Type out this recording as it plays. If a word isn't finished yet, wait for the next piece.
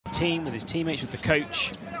team, with his teammates, with the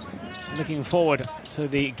coach. Looking forward to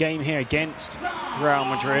the game here against Real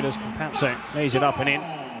Madrid as Campazzo lays it up and in.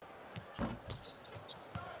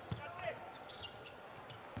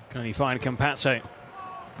 Can he find Campazzo?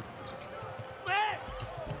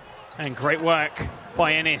 And great work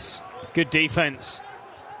by Ennis. Good defense.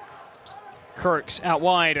 Kurks out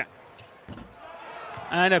wide.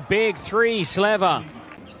 And a big three, Sleva.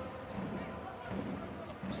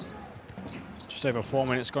 Just over 4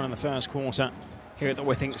 minutes gone in the first quarter here at the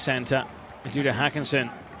Withink Centre. Ludde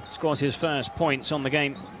Hakanson scores his first points on the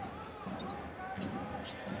game.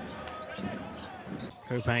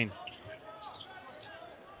 Copain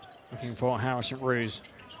looking for Harrison Ruse.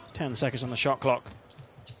 10 seconds on the shot clock.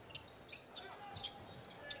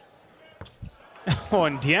 Oh,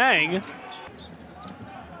 and Diang.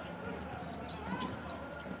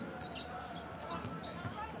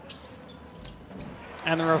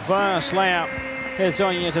 And the reverse layup. Here's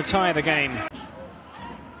Zonia to tie the game.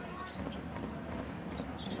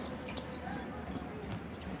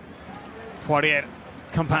 Poirier,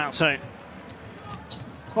 Campazzo.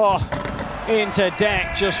 Oh, into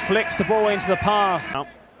deck, just flicks the ball into the path.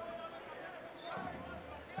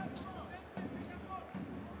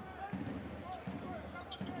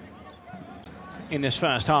 In this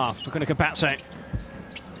first half, we're going to Campazzo.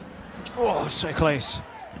 Oh, so close.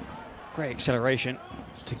 Great acceleration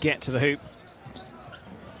to get to the hoop.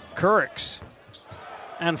 Kurks.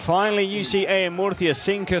 And finally, UCAM Murcia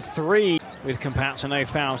sink a three with Campazzo, no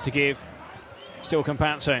fouls to give. Still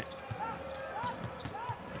Campazzo.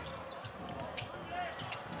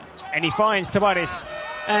 And he finds Tavares.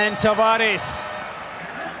 And Tavares.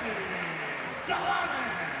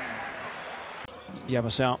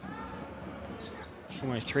 Yabasel.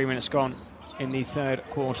 Almost 3 minutes gone in the third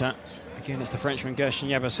quarter. Again, it's the Frenchman Gershon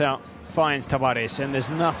Yabasel finds Tavares, and there's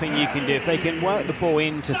nothing you can do. If they can work the ball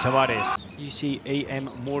into Tavares.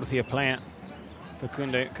 UCAM Murcia player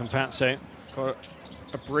Facundo Campazzo got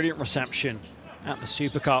a brilliant reception at the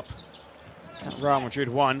Super Cup that Real Madrid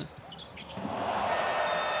won.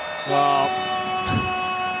 Well,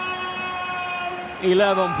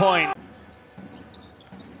 11 points.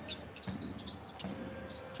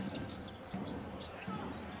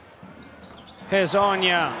 Here's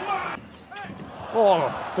Anya.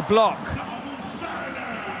 Oh, the block.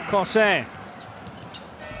 Corset.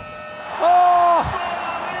 Oh!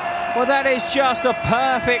 Well, that is just a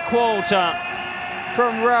perfect quarter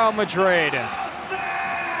from Real Madrid.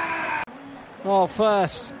 Oh,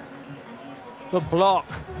 first, the block,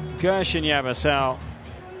 Gershon Yabasel,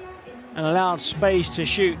 and allowed space to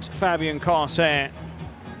shoot Fabian Corset.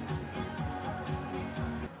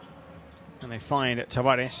 And they find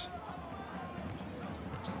Tavares.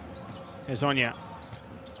 Here's Anya.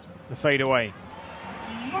 The fadeaway.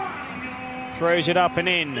 Throws it up and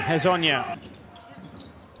in. Here's Anya.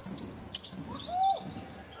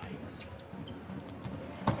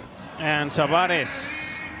 And Tavares.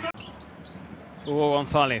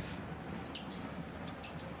 Gonzalez.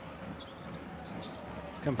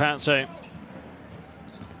 Campazzo.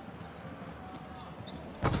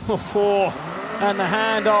 And the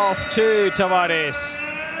handoff to Tavares.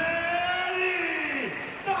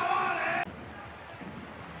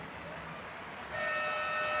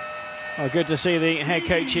 Oh, good to see the head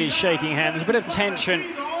coaches shaking hands. There's a bit of tension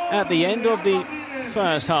at the end of the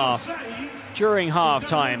first half, during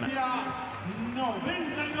half-time.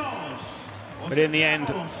 But in the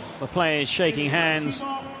end, the players shaking hands.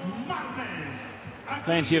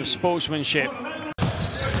 Plenty of sportsmanship